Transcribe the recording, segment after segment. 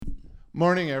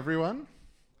Morning, everyone.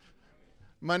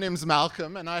 My name's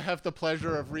Malcolm, and I have the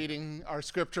pleasure of reading our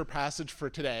scripture passage for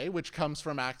today, which comes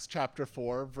from Acts chapter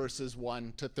 4, verses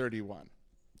 1 to 31.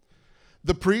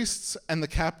 The priests and the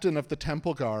captain of the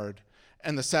temple guard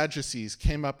and the Sadducees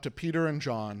came up to Peter and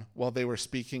John while they were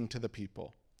speaking to the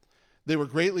people. They were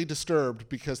greatly disturbed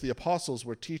because the apostles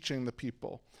were teaching the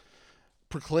people,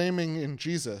 proclaiming in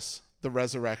Jesus the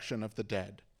resurrection of the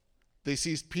dead. They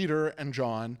seized Peter and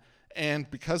John,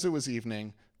 and because it was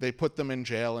evening, they put them in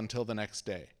jail until the next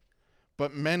day.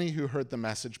 But many who heard the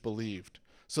message believed,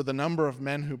 so the number of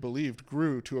men who believed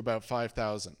grew to about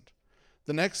 5,000.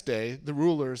 The next day, the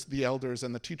rulers, the elders,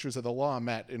 and the teachers of the law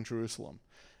met in Jerusalem.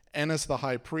 Annas the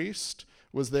high priest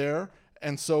was there,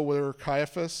 and so were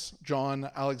Caiaphas, John,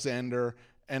 Alexander,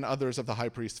 and others of the high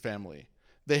priest's family.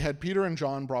 They had Peter and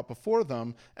John brought before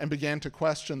them and began to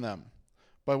question them.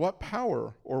 By what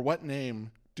power or what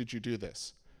name did you do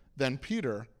this? Then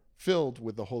Peter, filled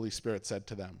with the Holy Spirit, said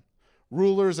to them,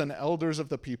 "Rulers and elders of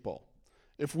the people,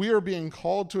 if we are being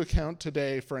called to account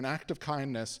today for an act of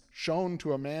kindness shown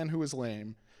to a man who is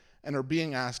lame and are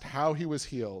being asked how he was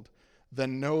healed,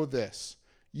 then know this,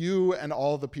 you and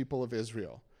all the people of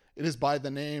Israel. It is by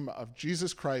the name of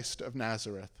Jesus Christ of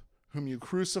Nazareth, whom you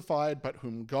crucified but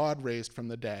whom God raised from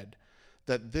the dead,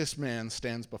 that this man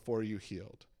stands before you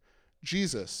healed.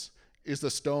 Jesus is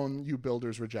the stone you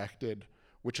builders rejected,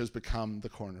 which has become the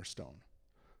cornerstone.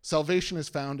 Salvation is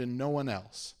found in no one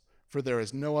else, for there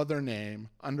is no other name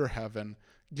under heaven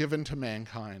given to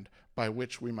mankind by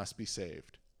which we must be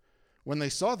saved." When they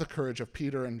saw the courage of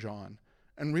Peter and John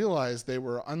and realized they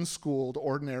were unschooled,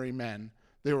 ordinary men,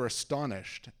 they were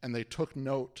astonished, and they took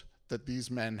note that these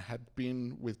men had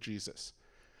been with Jesus.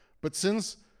 But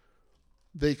since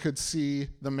they could see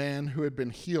the man who had been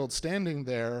healed standing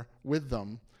there with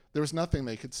them, there was nothing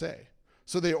they could say.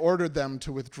 So they ordered them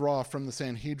to withdraw from the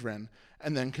Sanhedrin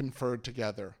and then conferred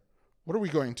together. "What are we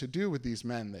going to do with these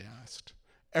men?" they asked.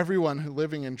 "Everyone who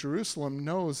living in Jerusalem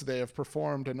knows they have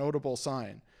performed a notable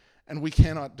sign, and we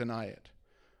cannot deny it.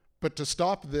 But to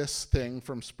stop this thing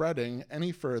from spreading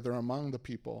any further among the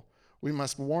people, we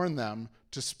must warn them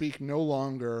to speak no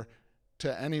longer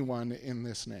to anyone in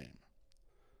this name."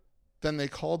 Then they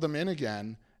called them in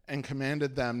again and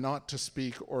commanded them not to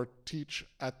speak or teach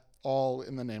at all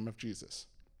in the name of Jesus.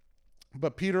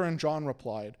 But Peter and John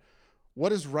replied,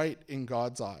 "What is right in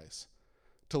God's eyes?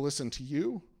 To listen to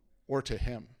you or to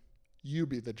him? You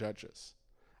be the judges.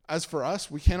 As for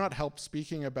us, we cannot help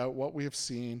speaking about what we have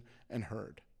seen and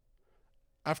heard."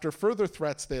 After further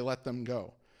threats, they let them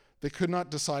go. They could not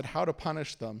decide how to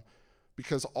punish them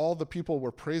because all the people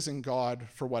were praising God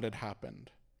for what had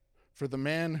happened. For the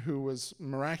man who was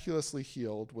miraculously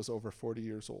healed was over 40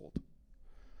 years old.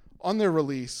 On their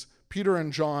release, Peter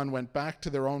and John went back to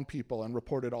their own people and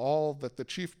reported all that the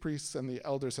chief priests and the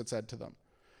elders had said to them.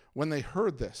 When they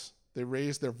heard this, they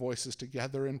raised their voices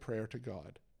together in prayer to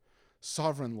God.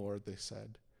 "Sovereign Lord," they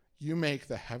said, "you make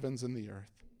the heavens and the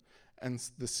earth and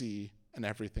the sea and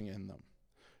everything in them.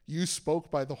 You spoke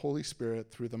by the Holy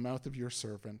Spirit through the mouth of your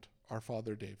servant, our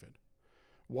father David.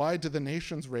 Why do the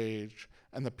nations rage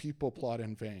and the people plot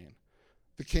in vain?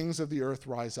 The kings of the earth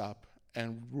rise up,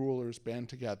 and rulers band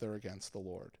together against the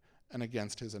Lord and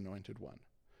against his anointed one.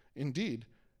 Indeed,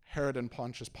 Herod and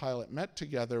Pontius Pilate met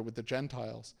together with the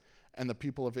Gentiles and the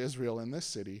people of Israel in this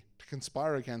city to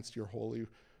conspire against your holy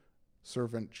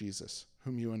servant Jesus,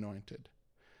 whom you anointed.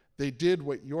 They did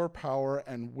what your power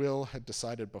and will had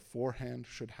decided beforehand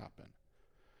should happen.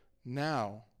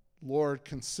 Now, Lord,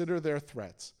 consider their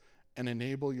threats and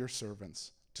enable your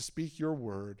servants to speak your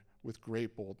word with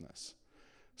great boldness.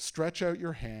 Stretch out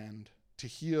your hand to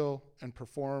heal and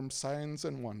perform signs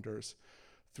and wonders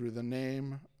through the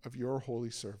name of your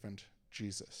holy servant,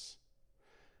 Jesus."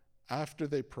 After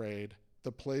they prayed,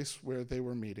 the place where they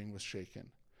were meeting was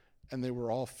shaken, and they were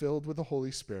all filled with the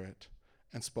Holy Spirit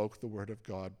and spoke the word of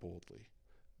God boldly.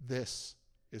 This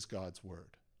is God's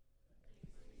word.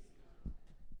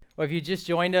 Well, if you just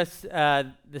joined us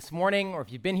this morning, or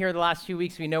if you've been here the last few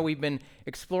weeks, we know we've been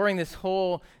exploring this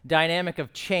whole dynamic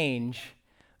of change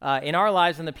in our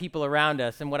lives and the people around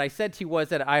us. And what I said to you was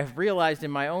that I have realized in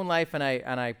my own life, and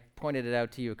I pointed it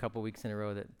out to you a couple weeks in a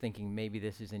row, that thinking maybe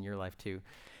this is in your life too,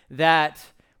 that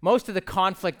most of the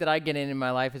conflict that I get in my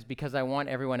life is because I want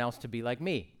everyone else to be like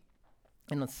me.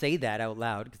 And let's say that out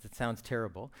loud because it sounds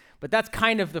terrible. But that's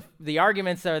kind of the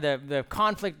arguments or the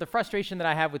conflict, the frustration that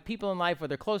I have with people in life,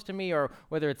 whether close to me or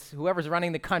whether it's whoever's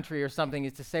running the country or something,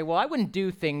 is to say, well, I wouldn't do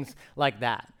things like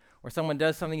that. Or someone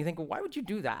does something, you think, well, why would you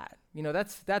do that? You know,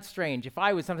 that's strange. If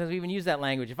I was, sometimes we even use that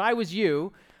language. If I was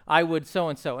you, I would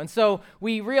so-and-so. And so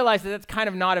we realize that that's kind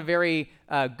of not a very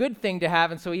good thing to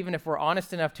have. And so even if we're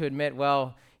honest enough to admit,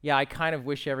 well, yeah, I kind of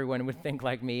wish everyone would think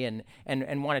like me and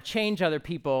want to change other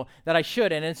people, that I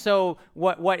shouldn't. And so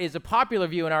what is a popular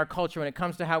view in our culture when it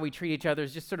comes to how we treat each other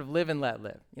is just sort of live and let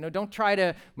live. Don't try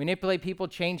to manipulate people,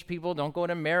 change people. Don't go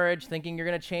into marriage thinking you're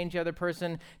going to change the other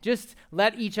person. Just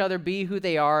let each other be who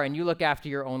they are, and you look after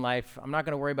your own life. I'm not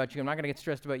going to worry about you. I'm not going to get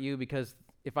stressed about you, because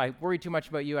if I worry too much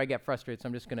about you, I get frustrated, so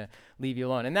I'm just going to leave you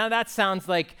alone. And now that sounds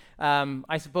like,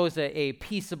 I suppose, a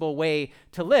peaceable way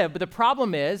to live. But the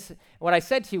problem is, what I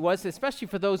said to you was, especially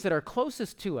for those that are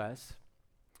closest to us,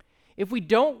 if we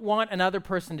don't want another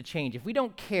person to change, if we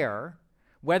don't care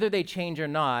whether they change or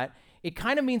not, it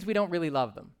kind of means we don't really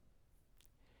love them.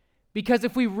 Because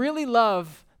if we really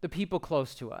love the people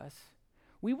close to us,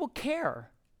 we will care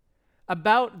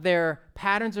about their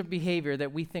patterns of behavior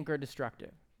that we think are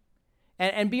destructive.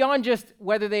 And beyond just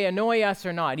whether they annoy us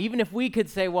or not, even if we could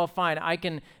say, well, fine, I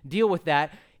can deal with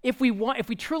that, if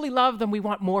we truly love them, we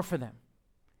want more for them.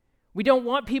 We don't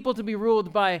want people to be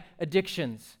ruled by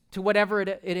addictions to whatever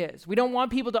it is. We don't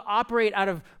want people to operate out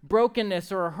of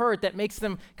brokenness or a hurt that makes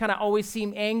them kind of always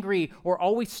seem angry or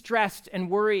always stressed and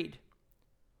worried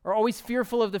or always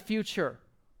fearful of the future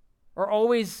or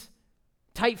always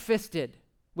tight-fisted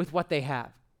with what they have.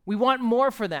 We want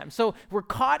more for them. So we're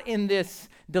caught in this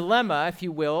dilemma, if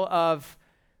you will, of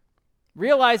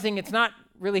realizing it's not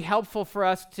really helpful for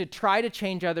us to try to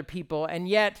change other people, and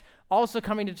yet also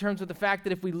coming to terms with the fact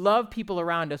that if we love people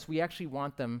around us, we actually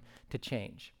want them to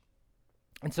change.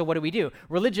 And so what do?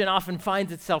 Religion often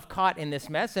finds itself caught in this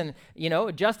mess, and,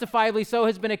 justifiably so,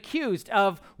 has been accused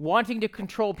of wanting to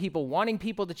control people, wanting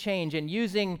people to change, and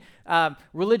using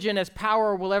religion as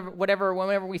power,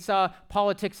 whenever we saw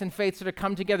politics and faith sort of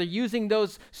come together, using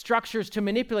those structures to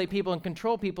manipulate people and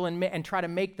control people and try to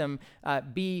make them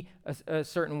be a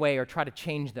certain way or try to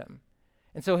change them.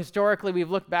 And so historically, we've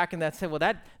looked back and said, well,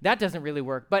 that doesn't really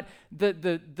work. But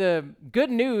the good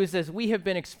news, as we have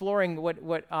been exploring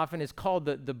what often is called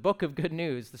the book of good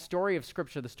news, the story of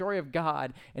Scripture, the story of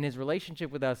God and his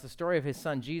relationship with us, the story of his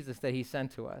son Jesus that he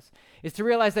sent to us, is to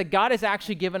realize that God has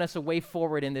actually given us a way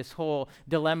forward in this whole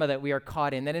dilemma that we are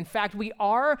caught in, that in fact we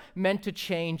are meant to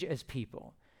change as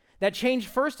people. That change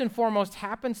first and foremost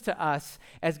happens to us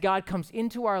as God comes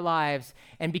into our lives,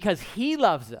 and because he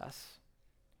loves us,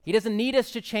 he doesn't need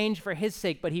us to change for his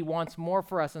sake, but he wants more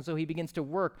for us. And so he begins to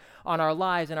work on our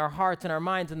lives and our hearts and our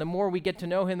minds. And the more we get to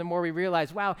know him, the more we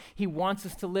realize, wow, he wants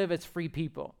us to live as free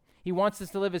people. He wants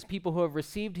us to live as people who have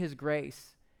received his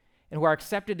grace and who are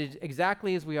accepted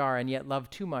exactly as we are, and yet love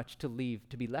too much to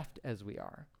be left as we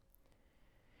are.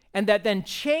 And that then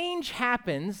change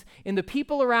happens in the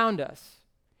people around us,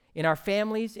 in our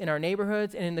families, in our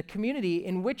neighborhoods, and in the community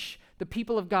in which the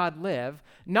people of God live,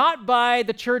 not by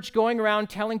the church going around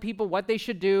telling people what they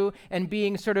should do and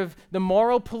being sort of the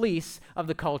moral police of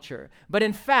the culture, but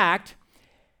in fact,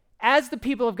 as the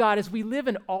people of God, as we live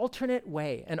an alternate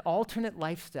way, an alternate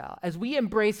lifestyle, as we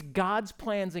embrace God's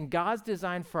plans and God's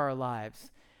design for our lives,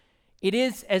 it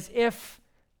is as if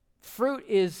fruit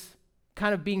is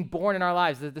kind of being born in our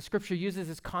lives. The scripture uses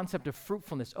this concept of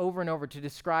fruitfulness over and over to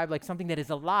describe like something that is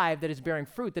alive, that is bearing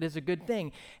fruit, that is a good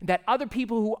thing. That other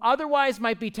people who otherwise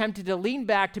might be tempted to lean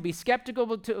back, to be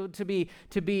skeptical, to be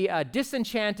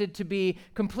disenchanted, to be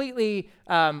completely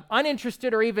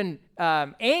uninterested or even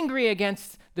angry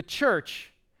against the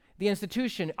church, the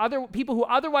institution, other people who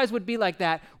otherwise would be like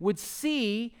that would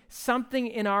see something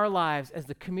in our lives as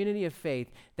the community of faith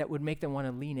that would make them want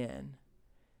to lean in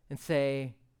and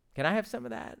say, can I have some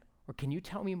of that? Or can you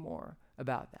tell me more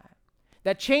about that?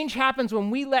 That change happens when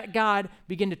we let God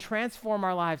begin to transform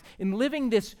our lives in living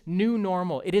this new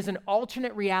normal. It is an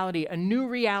alternate reality, a new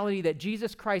reality that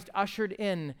Jesus Christ ushered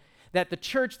in, that the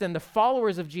church, then the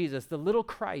followers of Jesus, the little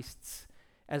Christs,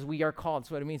 as we are called,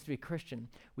 so what it means to be a Christian,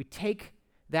 we take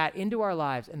that into our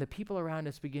lives, and the people around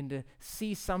us begin to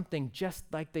see something just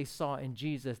like they saw in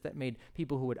Jesus that made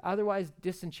people who would otherwise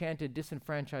disenchanted,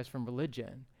 disenfranchised from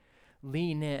religion,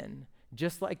 lean in,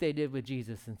 just like they did with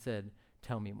Jesus, and said,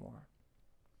 tell me more.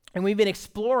 And we've been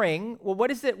exploring, well,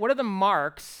 what are the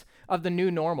marks of the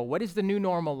new normal? What is the new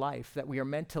normal life that we are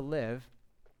meant to live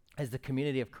as the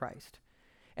community of Christ?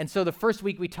 And so the first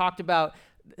week we talked about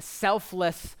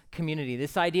selfless community,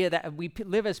 this idea that we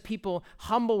live as people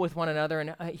humble with one another,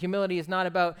 and humility is not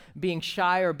about being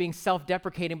shy or being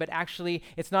self-deprecating, but actually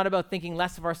it's not about thinking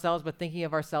less of ourselves, but thinking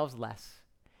of ourselves less.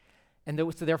 And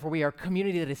so therefore we are a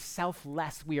community that is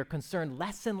selfless. We are concerned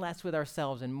less and less with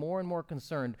ourselves and more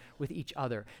concerned with each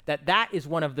other. That is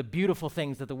one of the beautiful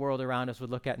things that the world around us would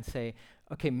look at and say,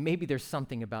 okay, maybe there's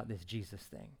something about this Jesus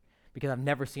thing. because I've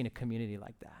never seen a community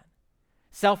like that.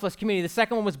 Selfless community. The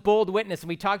second one was bold witness. And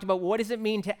we talked about what does it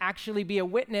mean to actually be a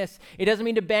witness? It doesn't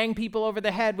mean to bang people over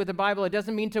the head with the Bible. It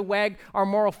doesn't mean to wag our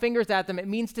moral fingers at them. It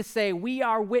means to say we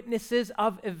are witnesses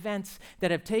of events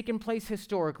that have taken place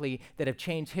historically that have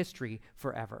changed history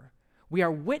forever. We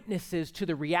are witnesses to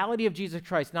the reality of Jesus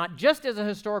Christ, not just as a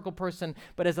historical person,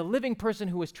 but as a living person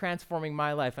who is transforming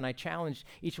my life. And I challenge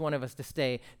each one of us to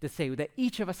say that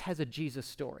each of us has a Jesus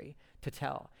story to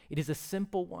tell. It is a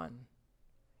simple one.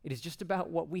 It is just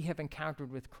about what we have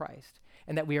encountered with Christ,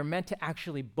 and that we are meant to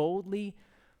actually boldly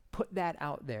put that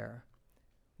out there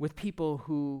with people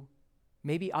who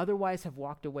maybe otherwise have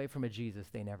walked away from a Jesus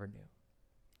they never knew.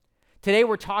 Today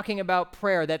we're talking about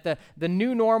prayer, that the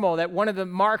new normal, that one of the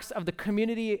marks of the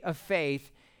community of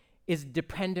faith is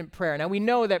dependent prayer. Now we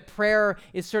know that prayer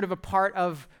is sort of a part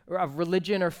of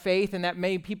religion or faith, and that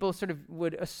many people sort of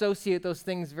would associate those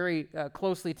things very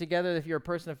closely together. If you're a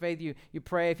person of faith, you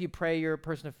pray. If you pray, you're a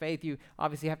person of faith. You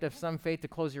obviously have to have some faith to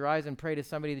close your eyes and pray to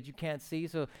somebody that you can't see,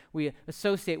 so we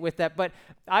associate with that. But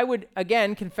I would,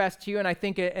 again, confess to you, and I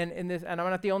think, and I'm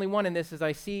not the only one in this, as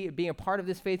I see being a part of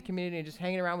this faith community and just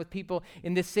hanging around with people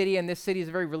in this city, and this city is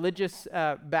a very religious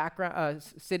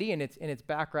city in its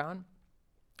background,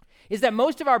 is that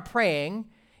most of our praying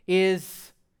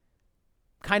is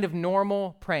kind of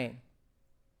normal praying.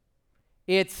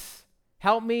 It's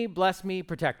help me, bless me,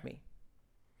 protect me.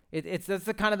 That's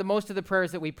the kind of the most of the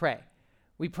prayers that we pray.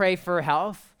 We pray for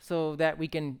health so that we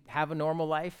can have a normal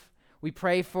life. We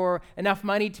pray for enough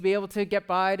money to be able to get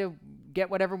by, to get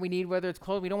whatever we need, whether it's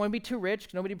clothes. We don't want to be too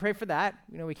rich. Nobody pray for that.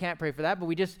 We can't pray for that, but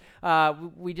we just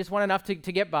want enough to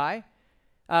get by.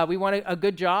 We want a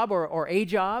good job or a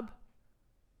job.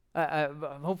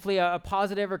 Hopefully a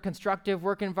positive or constructive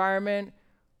work environment.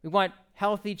 We want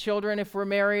healthy children if we're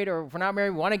married, or if we're not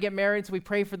married, we want to get married, so we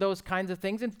pray for those kinds of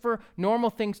things and for normal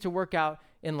things to work out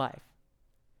in life.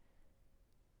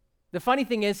 The funny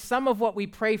thing is, some of what we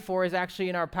pray for is actually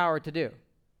in our power to do.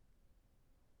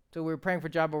 So we're praying for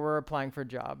a job, or we're applying for a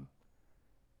job.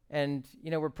 And,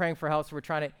 we're praying for health, so we're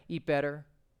trying to eat better.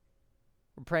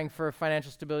 We're praying for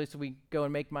financial stability, so we go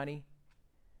and make money.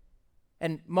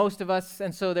 And most of us,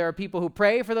 and so there are people who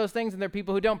pray for those things, and there are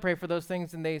people who don't pray for those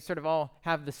things, and they sort of all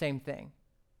have the same thing.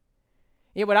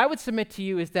 Yet what I would submit to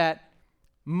you is that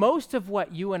most of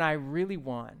what you and I really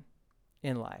want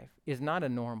in life is not a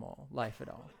normal life at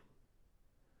all.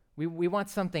 We want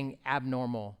something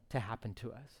abnormal to happen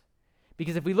to us.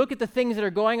 Because if we look at the things that are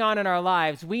going on in our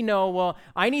lives, we know, well,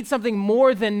 I need something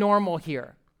more than normal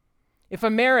here. If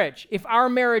our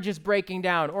marriage is breaking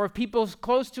down, or if people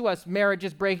close to us, marriage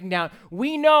is breaking down,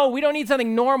 we know we don't need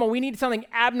something normal, we need something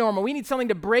abnormal. We need something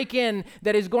to break in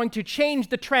that is going to change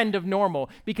the trend of normal,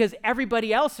 because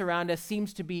everybody else around us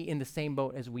seems to be in the same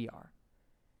boat as we are.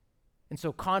 And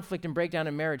so conflict and breakdown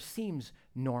in marriage seems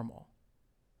normal.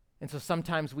 And so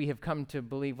sometimes we have come to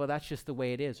believe, well, that's just the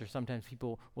way it is, or sometimes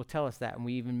people will tell us that, and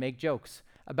we even make jokes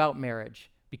about marriage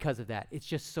because of that. It's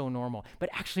just so normal. But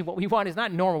actually what we want is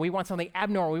not normal. We want something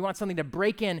abnormal. We want something to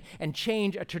break in and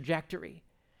change a trajectory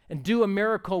and do a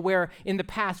miracle where in the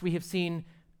past we have seen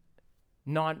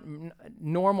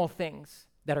normal things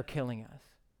that are killing us.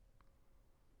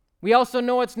 We also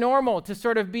know it's normal to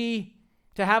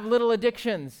to have little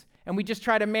addictions, and we just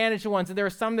try to manage the ones. And there are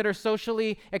some that are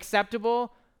socially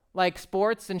acceptable, like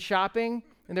sports and shopping,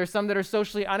 and there are some that are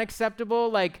socially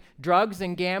unacceptable, like drugs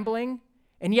and gambling.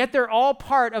 And yet they're all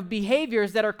part of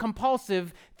behaviors that are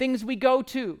compulsive, things we go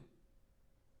to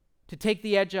take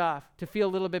the edge off, to feel a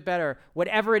little bit better.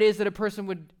 Whatever it is that a person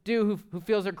would do who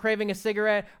feels they're craving a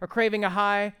cigarette or craving a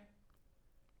high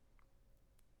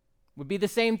would be the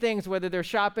same things, whether they're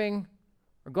shopping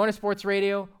or going to sports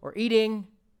radio or eating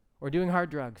or doing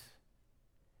hard drugs.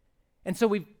 And so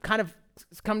we've kind of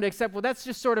come to accept, well, that's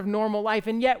just sort of normal life.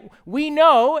 And yet we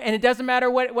know, and it doesn't matter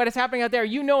what is happening out there,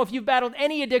 if you've battled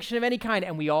any addiction of any kind,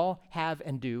 and we all have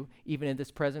and do, even in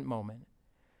this present moment.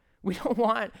 We don't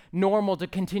want normal to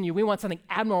continue. We want something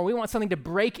abnormal. We want something to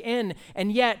break in,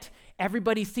 and yet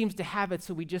everybody seems to have it,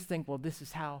 so we just think, well, this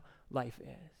is how life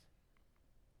is.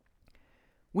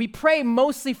 We pray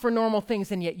mostly for normal things,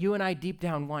 and yet you and I deep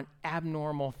down want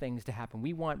abnormal things to happen.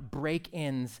 We want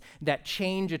break-ins that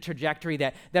change a trajectory,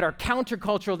 that are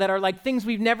countercultural, that are like things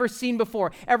we've never seen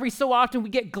before. Every so often we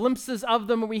get glimpses of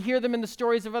them, and we hear them in the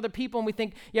stories of other people, and we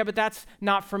think, yeah, but that's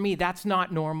not for me. That's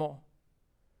not normal.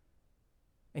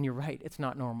 And you're right, it's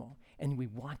not normal, and we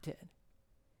want it.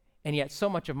 And yet so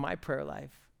much of my prayer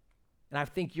life, and I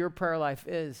think your prayer life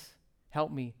is,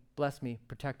 help me, bless me,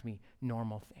 protect me,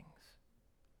 normal things.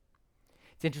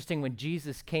 It's interesting, when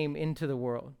Jesus came into the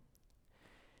world,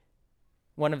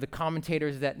 one of the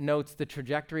commentators that notes the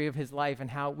trajectory of his life and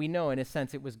how we know, in a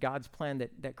sense, it was God's plan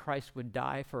that Christ would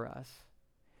die for us.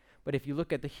 But if you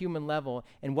look at the human level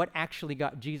and what actually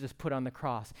got Jesus put on the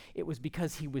cross, it was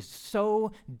because he was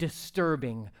so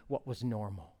disturbing what was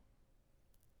normal.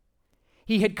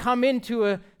 He had come into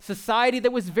a society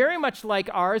that was very much like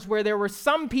ours, where there were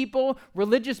some people,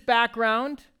 religious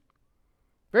background,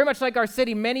 very much like our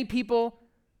city, many people,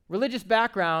 religious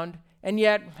background, and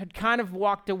yet had kind of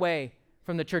walked away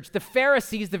from the church. The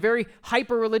Pharisees, the very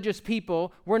hyper-religious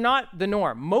people, were not the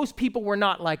norm. Most people were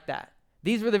not like that.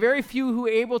 These were the very few who were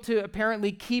able to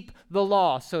apparently keep the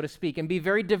law, so to speak, and be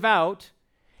very devout.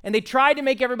 And they tried to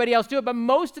make everybody else do it, but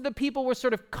most of the people were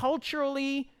sort of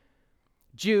culturally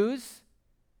Jews,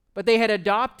 but they had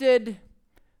adopted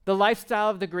the lifestyle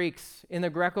of the Greeks in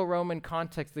the Greco-Roman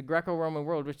context. The Greco-Roman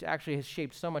world, which actually has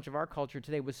shaped so much of our culture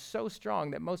today, was so strong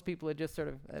that most people had just sort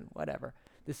of, whatever,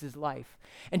 this is life.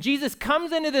 And Jesus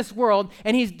comes into this world,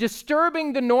 and he's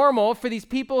disturbing the normal for these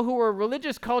people who were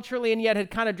religious culturally and yet had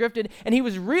kind of drifted, and he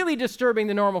was really disturbing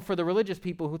the normal for the religious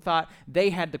people who thought they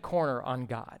had the corner on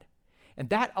God. And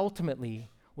that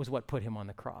ultimately was what put him on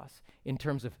the cross in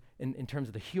terms of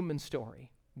the human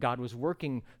story. God was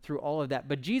working through all of that.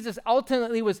 But Jesus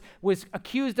ultimately was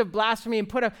accused of blasphemy and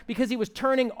put up because he was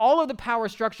turning all of the power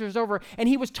structures over, and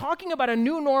he was talking about a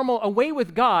new normal away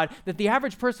with God that the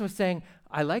average person was saying,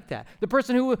 I like that. The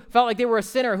person who felt like they were a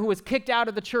sinner, who was kicked out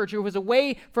of the church, who was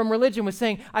away from religion, was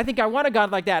saying, I think I want a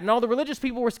God like that. And all the religious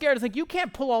people were scared. It's like, you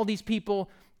can't pull all these people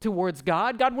towards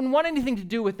God. God wouldn't want anything to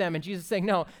do with them. And Jesus is saying,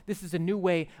 no, this is a new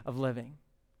way of living.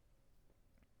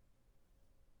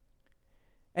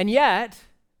 And yet,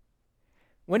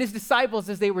 when his disciples,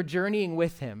 as they were journeying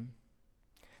with him,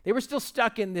 they were still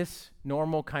stuck in this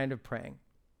normal kind of praying.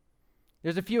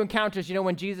 There's a few encounters,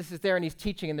 when Jesus is there and he's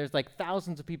teaching, and there's like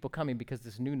thousands of people coming because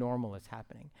this new normal is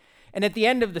happening. And at the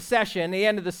end of the session, the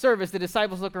end of the service, the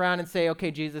disciples look around and say,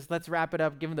 okay, Jesus, let's wrap it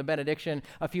up, give them the benediction,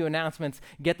 a few announcements,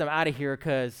 get them out of here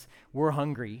because we're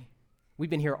hungry.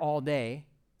 We've been here all day.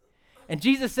 And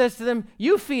Jesus says to them,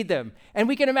 you feed them. And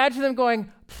we can imagine them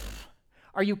going,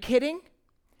 are you kidding?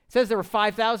 It says there were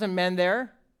 5,000 men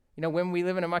there. When we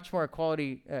live in a much more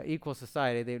equal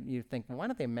society, you think, well, why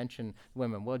don't they mention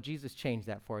women? Well, Jesus changed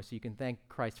that for us, so you can thank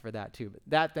Christ for that too.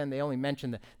 But then they only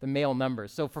mention the male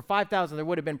numbers. So for 5,000, there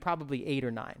would have been probably 8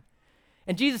 or 9.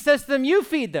 And Jesus says to them, you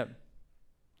feed them.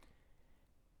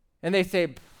 And they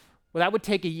say, well, that would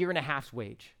take a year and a half's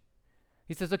wage.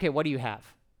 He says, okay, what do you have?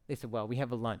 They said, well, we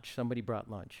have a lunch. Somebody brought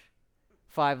lunch.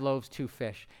 5 loaves, 2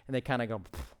 fish. And they kind of go,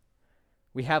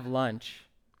 we have lunch.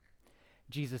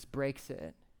 Jesus breaks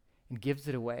it and gives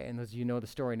it away. And those of you know the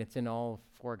story, and it's in all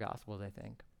 4 Gospels, I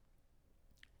think.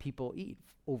 People eat.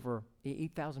 Over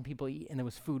 8,000 people eat, and there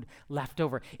was food left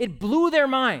over. It blew their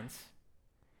minds.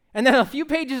 And then a few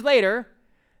pages later,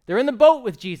 they're in the boat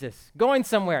with Jesus, going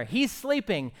somewhere. He's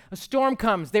sleeping. A storm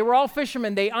comes. They were all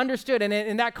fishermen. They understood. And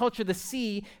in that culture, the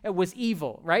sea was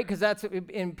evil, right? Because that's,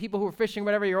 in people who were fishing,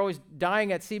 whatever, you're always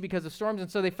dying at sea because of storms.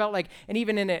 And so they felt like, and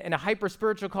even in a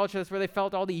hyper-spiritual culture, that's where they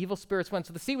felt all the evil spirits went.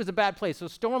 So the sea was a bad place. So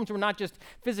storms were not just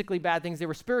physically bad things. They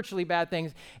were spiritually bad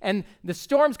things. And the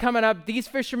storm's coming up. These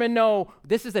fishermen know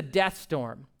this is a death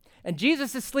storm. And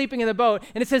Jesus is sleeping in the boat.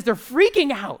 And it says they're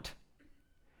freaking out.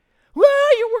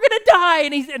 We're going to die.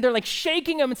 And they're like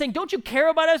shaking him and saying, don't you care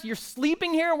about us? You're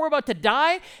sleeping here and we're about to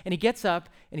die. And he gets up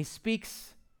and he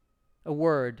speaks a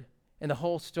word and the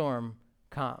whole storm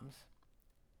calms.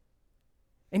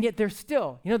 And yet they're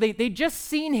still, they just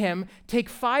seen him take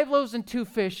 5 loaves and 2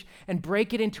 fish and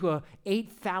break it into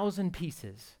 8,000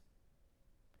 pieces.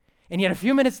 And yet a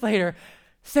few minutes later,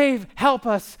 save, help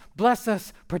us, bless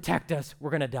us, protect us,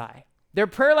 we're going to die. Their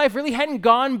prayer life really hadn't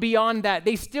gone beyond that.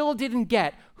 They still didn't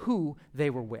get who they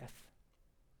were with.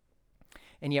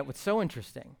 And yet what's so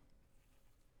interesting,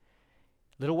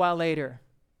 a little while later,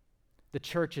 the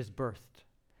church is birthed.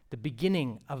 The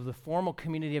beginning of the formal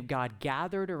community of God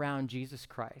gathered around Jesus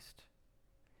Christ.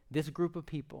 This group of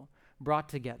people brought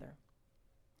together.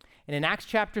 And in Acts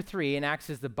chapter 3, and Acts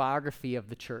is the biography of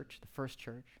the church, the first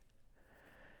church,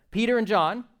 Peter and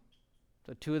John,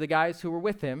 so 2 of the guys who were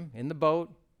with him in the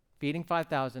boat, feeding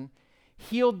 5,000,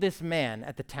 healed this man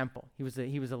at the temple. He was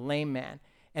a lame man.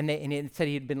 And it said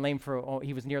he had been lame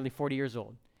he was nearly 40 years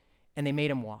old. And they made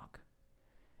him walk.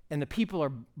 And the people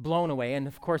are blown away. And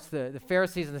of course, the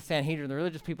Pharisees and the Sanhedrin, the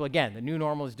religious people, again, the new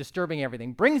normal is disturbing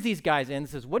everything, brings these guys in and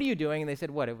says, what are you doing? And they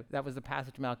said, that was the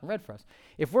passage Malcolm read for us.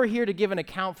 If we're here to give an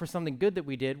account for something good that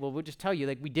we did, well, we'll just tell you,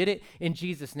 we did it in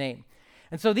Jesus' name.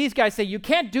 And so these guys say, you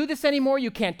can't do this anymore.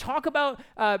 You can't talk about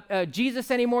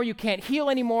Jesus anymore. You can't heal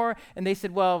anymore. And they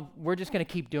said, well, we're just going to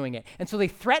keep doing it. And so they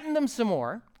threatened them some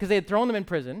more because they had thrown them in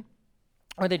prison.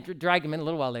 Or they dragged them in. A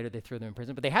little while later, they threw them in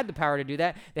prison. But they had the power to do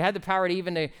that. They had the power to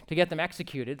even to get them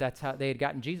executed. That's how they had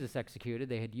gotten Jesus executed.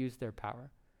 They had used their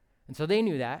power. And so they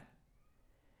knew that.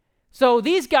 So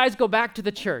these guys go back to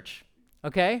the church,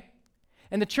 okay?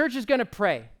 And the church is going to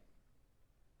pray.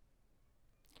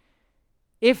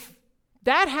 If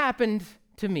that happened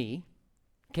to me,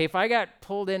 okay, if I got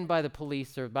pulled in by the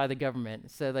police or by the government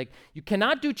and said, like, you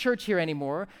cannot do church here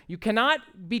anymore, you cannot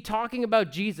be talking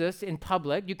about Jesus in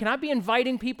public, you cannot be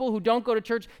inviting people who don't go to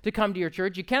church to come to your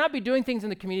church, you cannot be doing things in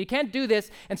the community, you can't do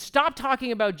this, and stop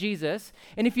talking about Jesus,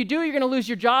 and if you do, you're going to lose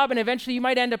your job, and eventually you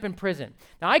might end up in prison.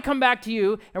 Now, I come back to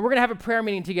you, and we're going to have a prayer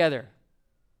meeting together.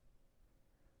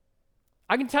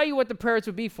 I can tell you what the prayers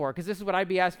would be for, because this is what I'd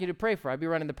be asking you to pray for. I'd be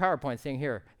running the PowerPoint saying,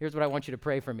 here's what I want you to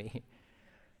pray for me.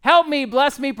 Help me,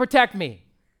 bless me, protect me.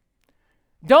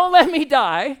 Don't let me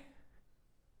die.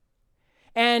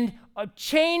 And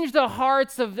change the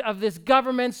hearts of this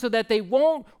government so that they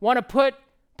won't want to put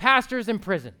pastors in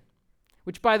prison.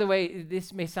 Which, by the way,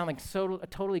 this may sound like a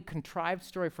totally contrived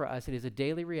story for us. It is a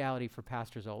daily reality for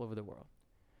pastors all over the world.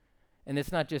 And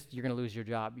it's not just you're going to lose your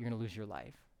job, you're going to lose your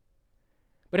life.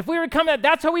 But if we were to come out,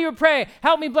 that's how we would pray.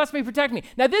 Help me, bless me, protect me.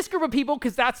 Now, this group of people,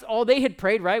 because that's all they had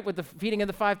prayed, right, with the feeding of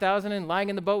the 5,000 and lying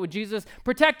in the boat with Jesus,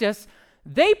 protect us,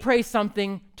 they pray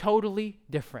something totally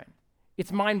different.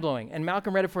 It's mind-blowing. And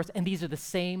Malcolm read it for us, and these are the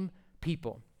same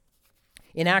people.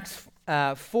 In Acts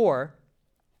 4,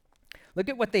 look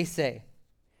at what they say.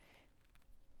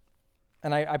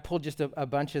 And I pulled just a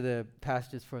bunch of the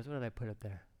passages for us. What did I put up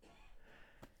there?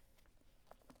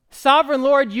 Sovereign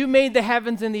Lord, you made the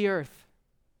heavens and the earth.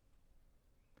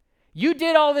 You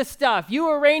did all this stuff. You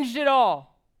arranged it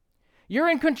all. You're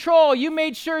in control. You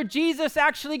made sure Jesus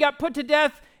actually got put to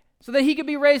death so that he could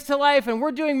be raised to life, and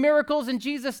we're doing miracles in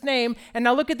Jesus' name. And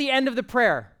now look at the end of the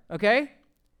prayer, okay?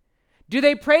 Do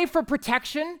they pray for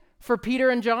protection for Peter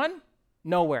and John?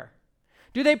 Nowhere.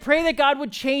 Do they pray that God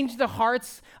would change the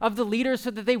hearts of the leaders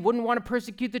so that they wouldn't want to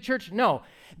persecute the church? No.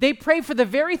 They pray for the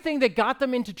very thing that got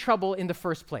them into trouble in the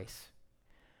first place.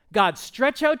 God,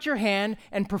 stretch out your hand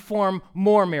and perform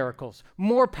more miracles,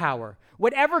 more power.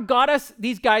 Whatever got us,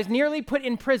 these guys, nearly put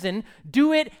in prison,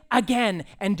 do it again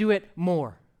and do it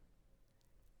more.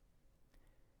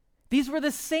 These were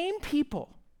the same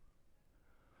people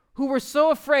who were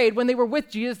so afraid when they were with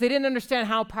Jesus, they didn't understand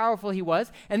how powerful he was.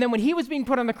 And then when he was being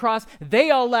put on the cross,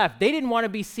 they all left. They didn't want to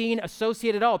be seen,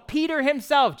 associated at all. Peter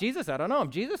himself, Jesus, I don't know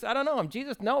him. Jesus, I don't know him.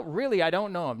 Jesus, no, really, I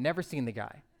don't know him. Never seen the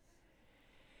guy.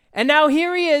 And now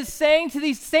here he is saying to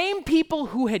these same people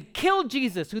who had killed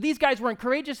Jesus, who these guys weren't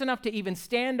courageous enough to even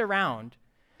stand around,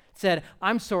 said,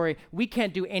 I'm sorry, we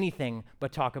can't do anything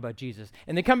but talk about Jesus.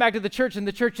 And they come back to the church, and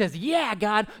the church says, yeah,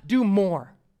 God, do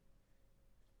more.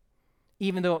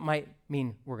 Even though it might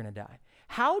mean we're going to die.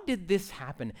 How did this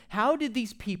happen? How did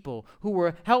these people who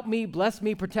were help me, bless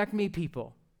me, protect me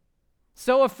people,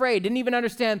 so afraid, didn't even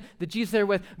understand that Jesus they're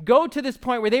with, go to this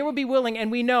point where they would be willing, and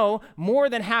we know more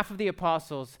than half of the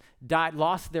apostles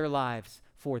lost their lives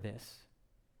for this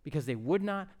because they would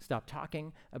not stop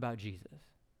talking about Jesus.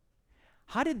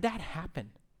 How did that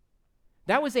happen?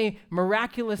 That was a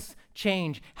miraculous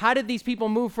change. How did these people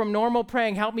move from normal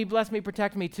praying, help me, bless me,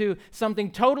 protect me, to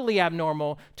something totally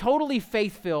abnormal, totally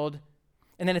faith-filled,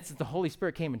 and then it's that the Holy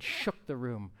Spirit came and shook the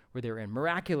room where they were in.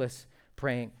 Miraculous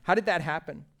praying. How did that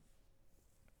happen?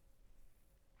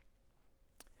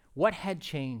 What had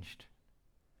changed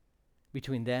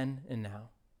between then and now?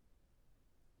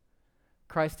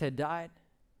 Christ had died,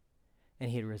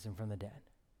 and he had risen from the dead.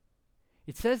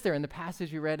 It says there in the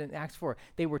passage we read in Acts 4,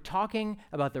 they were talking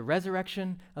about the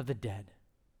resurrection of the dead.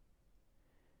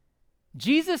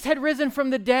 Jesus had risen from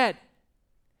the dead.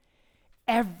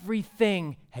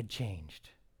 Everything had changed.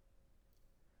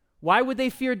 Why would they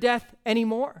fear death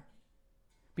anymore?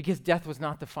 Because death was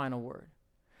not the final word.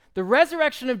 The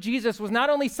resurrection of Jesus was not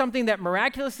only something that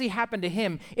miraculously happened to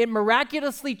him, it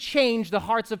miraculously changed the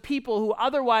hearts of people who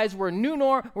otherwise were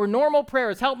normal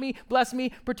prayers. Help me, bless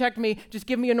me, protect me, just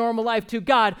give me a normal life. To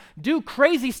God, do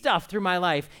crazy stuff through my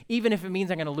life, even if it means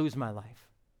I'm going to lose my life.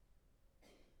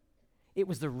 It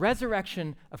was the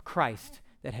resurrection of Christ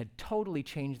that had totally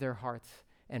changed their hearts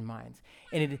and minds.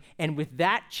 And with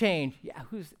that change,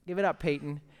 give it up,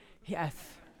 Peyton. Yes.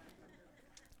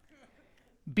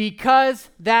 Because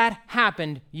that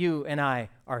happened, you and I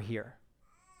are here.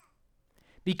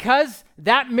 Because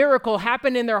that miracle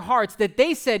happened in their hearts, that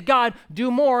they said, God,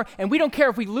 do more, and we don't care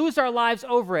if we lose our lives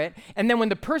over it. And then when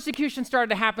the persecution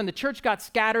started to happen, the church got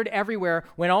scattered everywhere,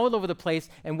 went all over the place,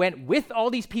 and went with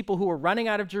all these people who were running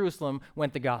out of Jerusalem,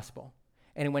 went the gospel.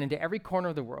 And it went into every corner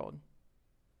of the world.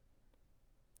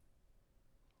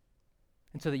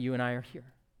 And so that you and I are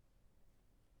here.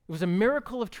 It was a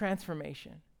miracle of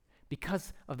transformation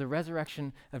because of the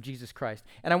resurrection of Jesus Christ.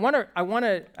 And I want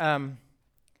to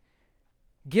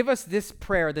give us this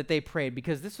prayer that they prayed,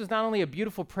 because this was not only a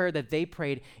beautiful prayer that they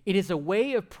prayed, it is a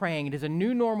way of praying. It is a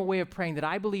new normal way of praying that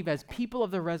I believe as people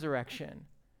of the resurrection.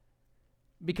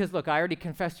 Because look, I already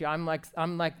confessed to you, I'm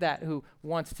like that who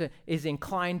is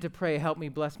inclined to pray, help me,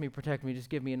 bless me, protect me,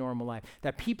 just give me a normal life.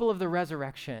 That people of the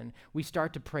resurrection, we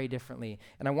start to pray differently.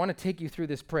 And I want to take you through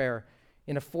this prayer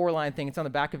in a 4-line thing. It's on the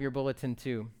back of your bulletin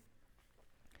too.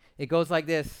 It goes like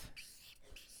this.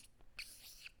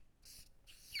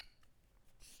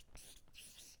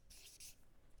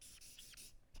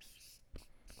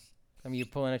 Some of you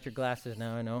pulling out your glasses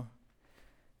now, I know.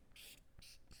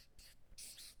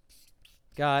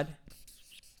 God,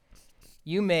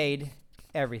 you made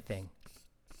everything.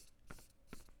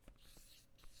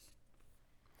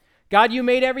 God, you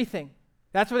made everything.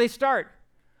 That's where they start.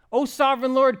 O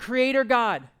sovereign Lord, creator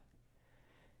God.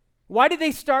 Why did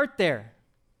they start there?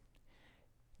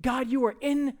 God, you are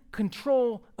in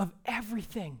control of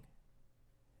everything.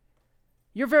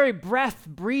 Your very breath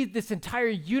breathed this entire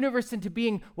universe into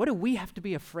being. What do we have to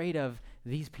be afraid of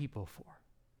these people for?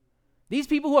 These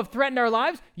people who have threatened our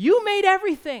lives, you made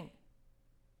everything.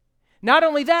 Not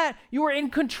only that, you were in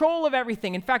control of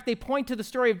everything. In fact, they point to the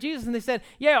story of Jesus and they said,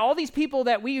 yeah, all these people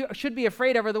that we should be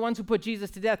afraid of are the ones who put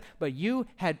Jesus to death, but you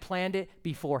had planned it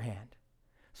beforehand.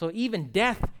 So even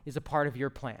death is a part of your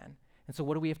plan. And so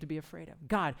what do we have to be afraid of?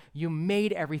 God, you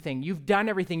made everything. You've done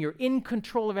everything. You're in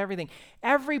control of everything.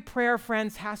 Every prayer,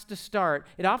 friends, has to start.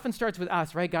 It often starts with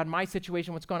us, right? God, my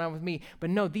situation, what's going on with me. But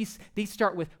no, these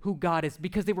start with who God is,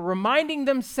 because they were reminding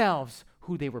themselves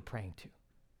who they were praying to.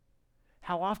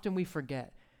 How often we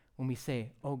forget when we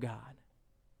say, oh God,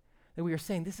 that we are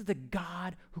saying this is the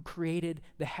God who created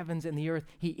the heavens and the earth.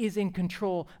 He is in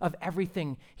control of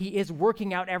everything. He is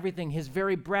working out everything. His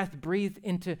very breath breathed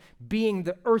into being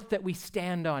the earth that we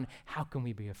stand on. How can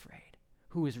we be afraid?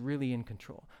 Who is really in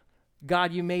control?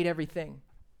 God, you made everything.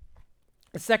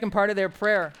 The second part of their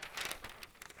prayer,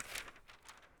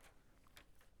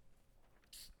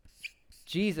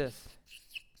 Jesus,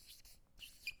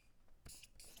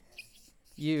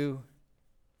 you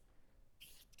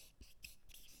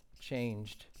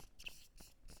changed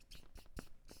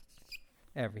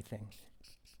everything.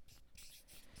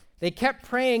 They kept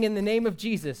praying in the name of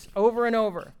Jesus over and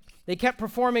over. They kept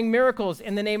performing miracles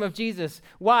in the name of Jesus.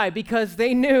 Why? Because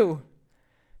they knew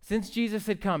since Jesus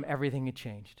had come, everything had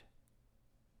changed.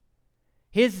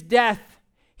 His death,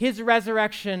 his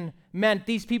resurrection meant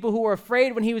these people who were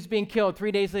afraid when he was being killed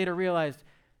 3 days later realized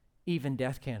even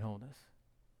death can't hold us.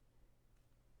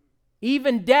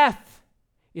 Even death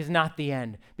is not the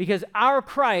end, because our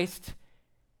Christ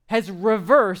has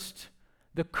reversed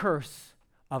the curse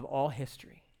of all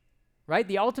history, right?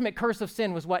 The ultimate curse of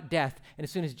sin was what? Death. And as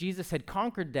soon as Jesus had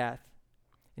conquered death,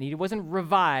 and he wasn't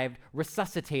revived,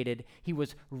 resuscitated, he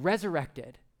was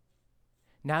resurrected.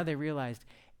 Now they realized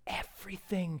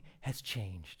everything has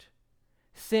changed.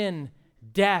 Sin,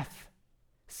 death,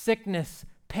 sickness,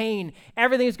 pain,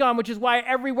 everything is gone, which is why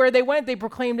everywhere they went, they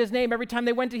proclaimed his name. Every time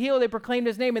they went to heal, they proclaimed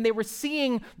his name, and they were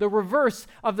seeing the reverse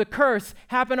of the curse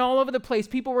happen all over the place.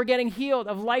 People were getting healed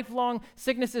of lifelong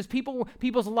sicknesses.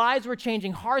 People's lives were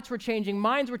changing, hearts were changing,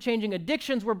 minds were changing,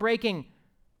 addictions were breaking.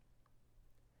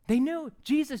 They knew,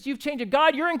 Jesus, you've changed it.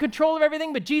 God, you're in control of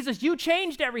everything, but Jesus, you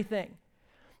changed everything.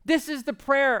 This is the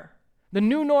prayer. The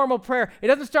new normal prayer. It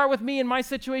doesn't start with me and my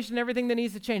situation and everything that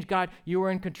needs to change. God, you are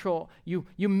in control. You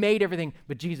made everything.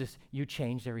 But Jesus, you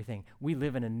changed everything. We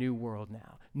live in a new world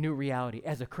now, new reality.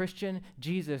 As a Christian,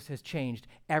 Jesus has changed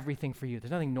everything for you.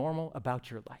 There's nothing normal about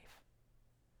your life.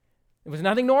 There was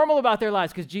nothing normal about their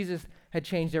lives because Jesus had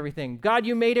changed everything. God,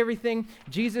 you made everything.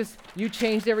 Jesus, you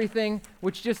changed everything,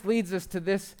 which just leads us to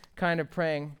this kind of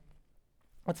praying.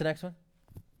 What's the next one?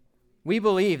 We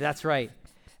believe. That's right.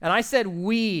 And I said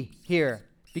we here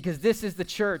because this is the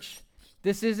church.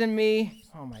 This isn't me.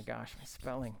 Oh my gosh, my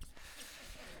spelling.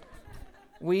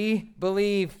 We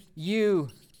believe you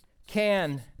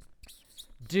can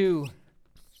do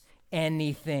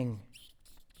anything.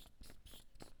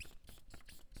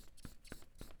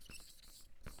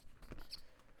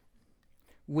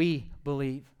 We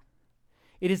believe.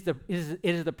 It is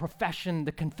the profession,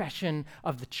 the confession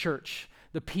of the church.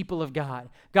 the people of God.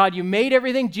 God, you made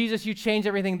everything. Jesus, you changed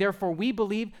everything. Therefore, we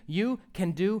believe you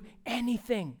can do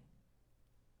anything.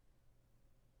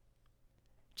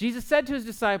 Jesus said to his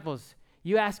disciples,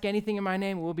 you ask anything in my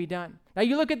name, it will be done. Now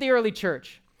you look at the early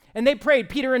church, and they prayed.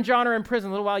 Peter and John are in prison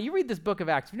a little while. You read this book of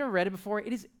Acts. If you've never read it before,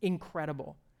 it is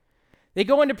incredible. They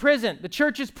go into prison. The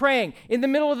church is praying. In the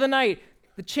middle of the night,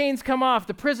 the chains come off,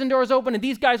 the prison doors open, and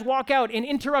these guys walk out and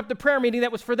interrupt the prayer meeting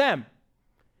that was for them.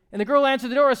 And the girl answered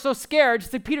the door, is so scared.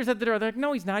 She's like, Peter's at the door. They're like,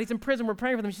 no, he's not. He's in prison. We're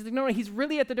praying for them. She's like, no, he's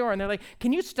really at the door. And they're like,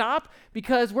 can you stop?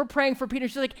 Because we're praying for Peter.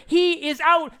 She's like, he is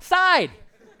outside.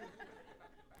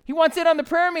 He wants in on the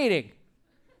prayer meeting.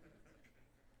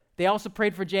 They also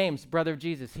prayed for James, brother of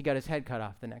Jesus. He got his head cut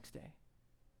off the next day.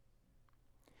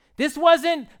 This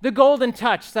wasn't the golden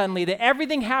touch suddenly, that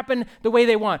everything happened the way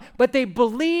they want. But they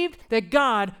believed that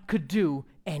God could do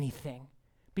anything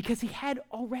because he had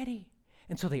already.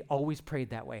 And so they always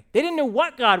prayed that way. They didn't know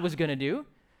what God was going to do.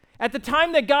 At the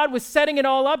time that God was setting it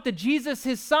all up, that Jesus,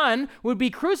 his son, would be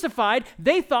crucified,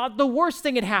 they thought the worst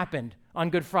thing had happened on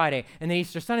Good Friday. And then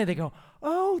Easter Sunday, they go,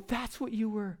 oh, that's what you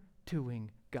were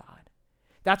doing, God.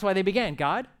 That's why they began.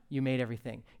 God, you made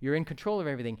everything. You're in control of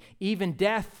everything. Even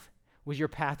death was your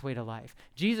pathway to life.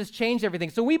 Jesus changed everything.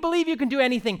 So we believe you can do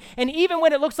anything. And even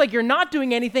when it looks like you're not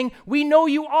doing anything, we know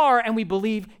you are, and we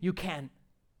believe you can.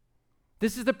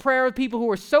 This is the prayer of people who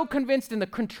are so convinced in the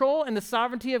control and the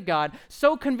sovereignty of God,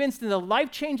 so convinced in the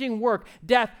life-changing work,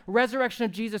 death, resurrection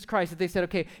of Jesus Christ, that they said,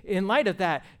 okay, in light of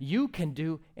that, you can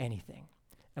do anything.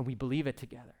 And we believe it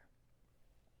together.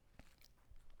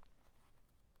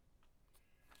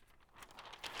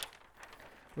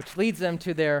 Which leads them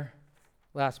to their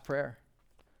last prayer.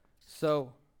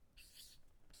 So,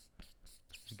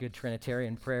 a good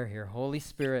Trinitarian prayer here. Holy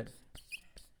Spirit,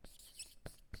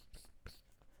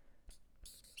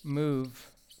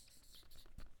 move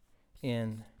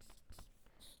in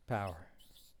power.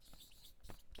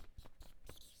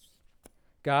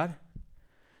 God,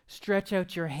 stretch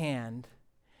out your hand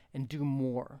and do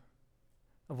more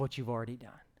of what you've already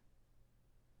done.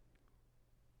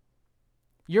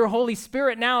 Your Holy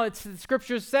Spirit now, the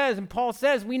scripture says, and Paul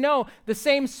says, we know the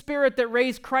same Spirit that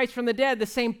raised Christ from the dead, the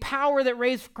same power that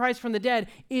raised Christ from the dead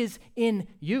is in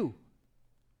you.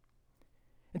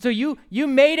 And so you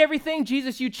made everything.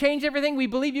 Jesus, you changed everything. We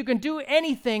believe you can do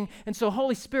anything. And so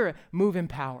Holy Spirit, move in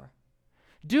power.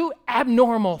 Do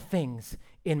abnormal things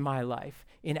in my life,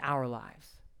 in our lives.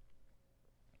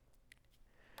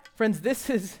 Friends, this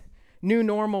is new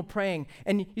normal praying.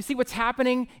 And you see what's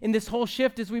happening in this whole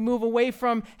shift as we move away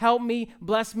from help me,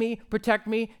 bless me, protect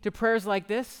me, to prayers like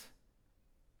this?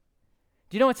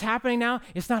 Do you know what's happening now?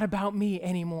 It's not about me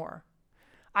anymore.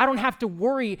 I don't have to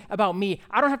worry about me.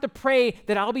 I don't have to pray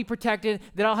that I'll be protected,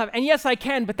 that I'll have, and yes, I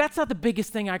can, but that's not the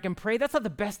biggest thing I can pray. That's not the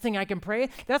best thing I can pray.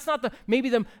 That's not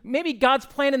maybe God's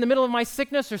plan in the middle of my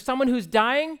sickness or someone who's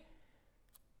dying.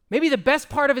 Maybe the best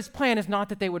part of his plan is not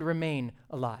that they would remain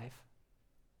alive.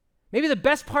 Maybe the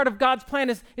best part of God's plan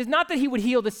is not that he would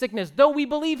heal the sickness, though we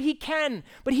believe he can,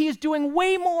 but he is doing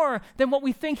way more than what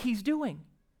we think he's doing.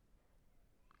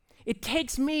 It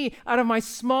takes me out of my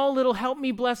small little help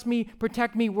me, bless me,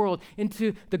 protect me world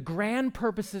into the grand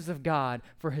purposes of God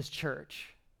for his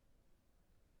church.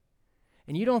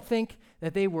 And you don't think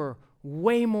that they were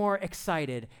way more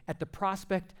excited at the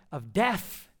prospect of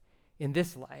death in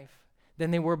this life than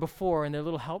they were before in their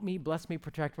little help me, bless me,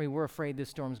 protect me, we're afraid this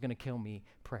storm's going to kill me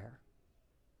prayer.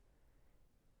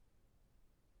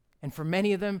 And for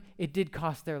many of them, it did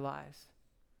cost their lives.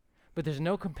 But there's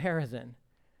no comparison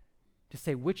to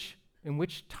say in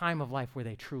which time of life were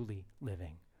they truly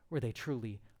living? Were they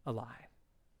truly alive?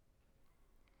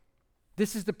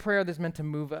 This is the prayer that's meant to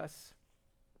move us.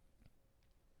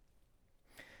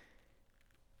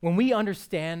 When we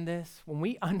understand this, when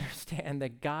we understand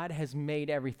that God has made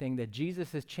everything, that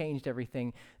Jesus has changed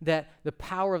everything, that the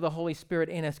power of the Holy Spirit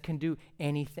in us can do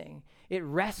anything, it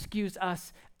rescues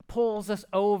us, pulls us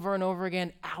over and over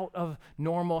again out of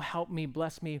normal help me,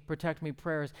 bless me, protect me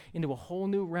prayers into a whole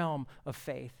new realm of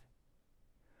faith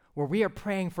where we are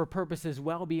praying for purposes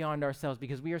well beyond ourselves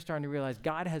because we are starting to realize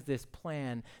God has this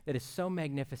plan that is so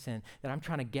magnificent that I'm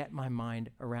trying to get my mind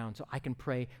around so I can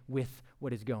pray with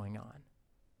what is going on.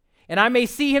 And I may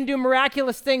see him do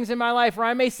miraculous things in my life, or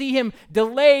I may see him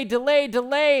delay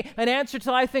an answer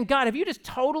till I think, God, have you just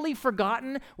totally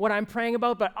forgotten what I'm praying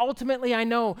about? But ultimately, I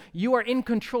know you are in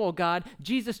control, God.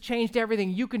 Jesus changed everything.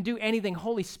 You can do anything.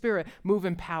 Holy Spirit, move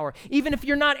in power. Even if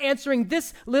you're not answering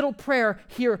this little prayer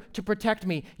here to protect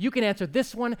me, you can answer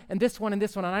this one and this one and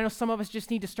this one. And I know some of us just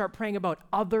need to start praying about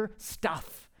other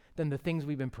stuff than the things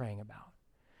we've been praying about.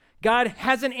 God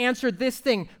hasn't answered this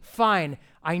thing. Fine.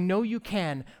 I know you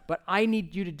can, but I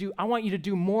want you to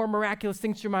do more miraculous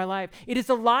things through my life. It is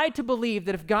a lie to believe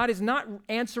that if God is not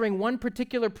answering one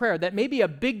particular prayer that may be a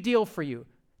big deal for you,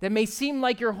 that may seem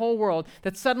like your whole world,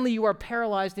 that suddenly you are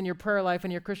paralyzed in your prayer life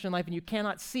and your Christian life and you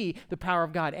cannot see the power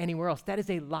of God anywhere else. That is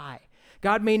a lie.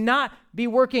 God may not be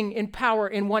working in power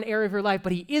in one area of your life,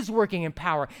 but he is working in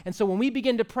power. And so when we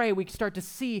begin to pray, we start to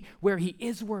see where he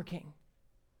is working.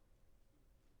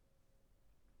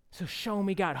 So show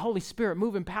me, God. Holy Spirit,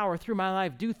 move in power through my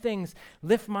life. Do things.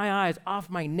 Lift my eyes off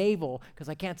my navel because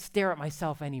I can't stare at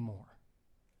myself anymore.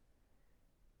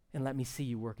 And let me see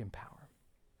you work in power.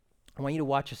 I want you to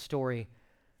watch a story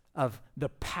of the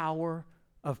power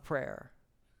of prayer,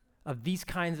 of these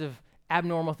kinds of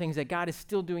abnormal things that God is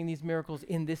still doing these miracles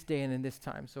in this day and in this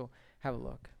time. So have a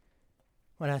look.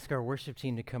 I want to ask our worship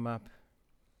team to come up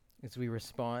as we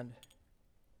respond.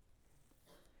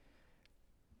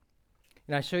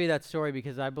 And I show you that story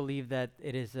because I believe that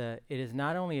it is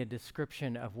not only a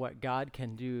description of what God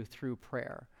can do through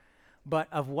prayer, but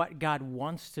of what God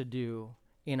wants to do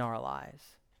in our lives.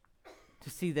 To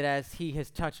see that as he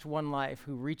has touched one life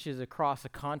who reaches across a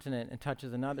continent and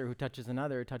touches another, who touches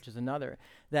another, who touches another,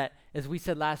 that as we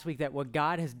said last week, that what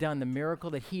God has done, the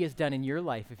miracle that he has done in your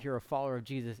life, if you're a follower of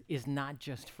Jesus, is not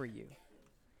just for you.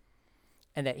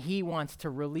 And that he wants to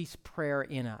release prayer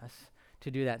in us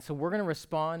to do that. So we're going to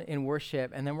respond in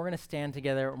worship, and then we're going to stand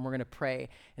together and we're going to pray.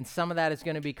 And some of that is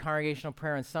going to be congregational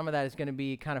prayer, and some of that is going to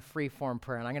be kind of free-form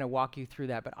prayer, and I'm going to walk you through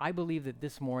that. But I believe that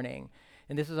this morning,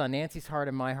 and this was on Nancy's heart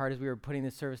and my heart as we were putting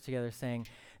this service together, saying,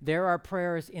 there are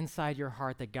prayers inside your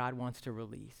heart that God wants to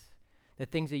release. That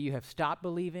things that you have stopped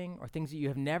believing or things that you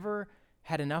have never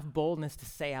had enough boldness to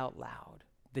say out loud,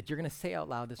 that you're going to say out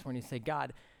loud this morning. You say,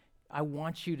 God, I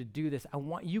want you to do this.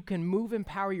 You can move in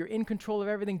power. You're in control of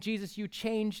everything. Jesus, you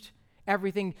changed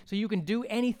everything so you can do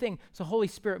anything. So Holy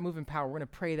Spirit, move in power. We're going to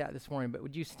pray that this morning, but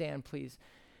would you stand, please,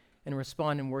 and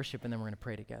respond in worship, and then we're going to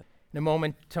pray together. In a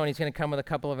moment, Tony's going to come with a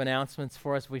couple of announcements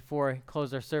for us before I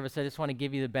close our service. I just want to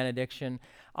give you the benediction.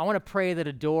 I want to pray that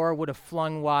a door would have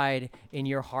flung wide in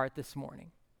your heart this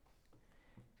morning.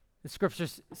 The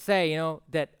scriptures say,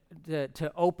 that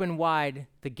to open wide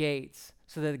the gates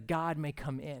so that God may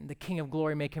come in, the King of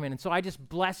glory may come in. And so I just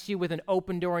bless you with an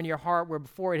open door in your heart where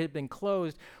before it had been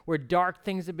closed, where dark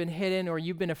things have been hidden, or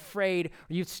you've been afraid,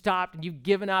 or you've stopped, and you've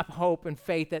given up hope and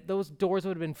faith, that those doors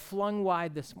would have been flung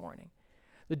wide this morning.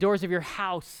 The doors of your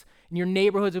house and your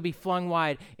neighborhoods will be flung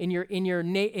wide, in your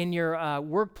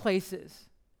workplaces,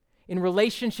 in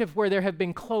relationships where there have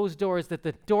been closed doors, that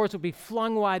the doors will be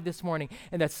flung wide this morning,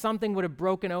 and that something would have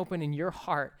broken open in your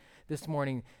heart this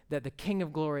morning, that the King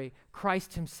of glory,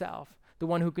 Christ himself, the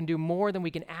one who can do more than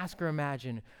we can ask or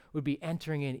imagine, would be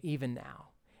entering in even now,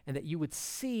 and that you would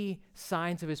see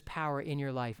signs of his power in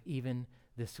your life even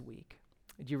this week.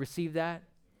 Did you receive that?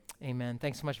 Amen.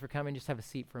 Thanks so much for coming. Just have a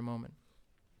seat for a moment.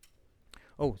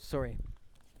 Oh, sorry.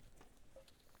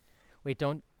 Wait,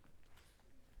 don't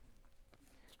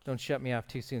shut me off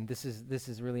too soon. This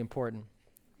is really important.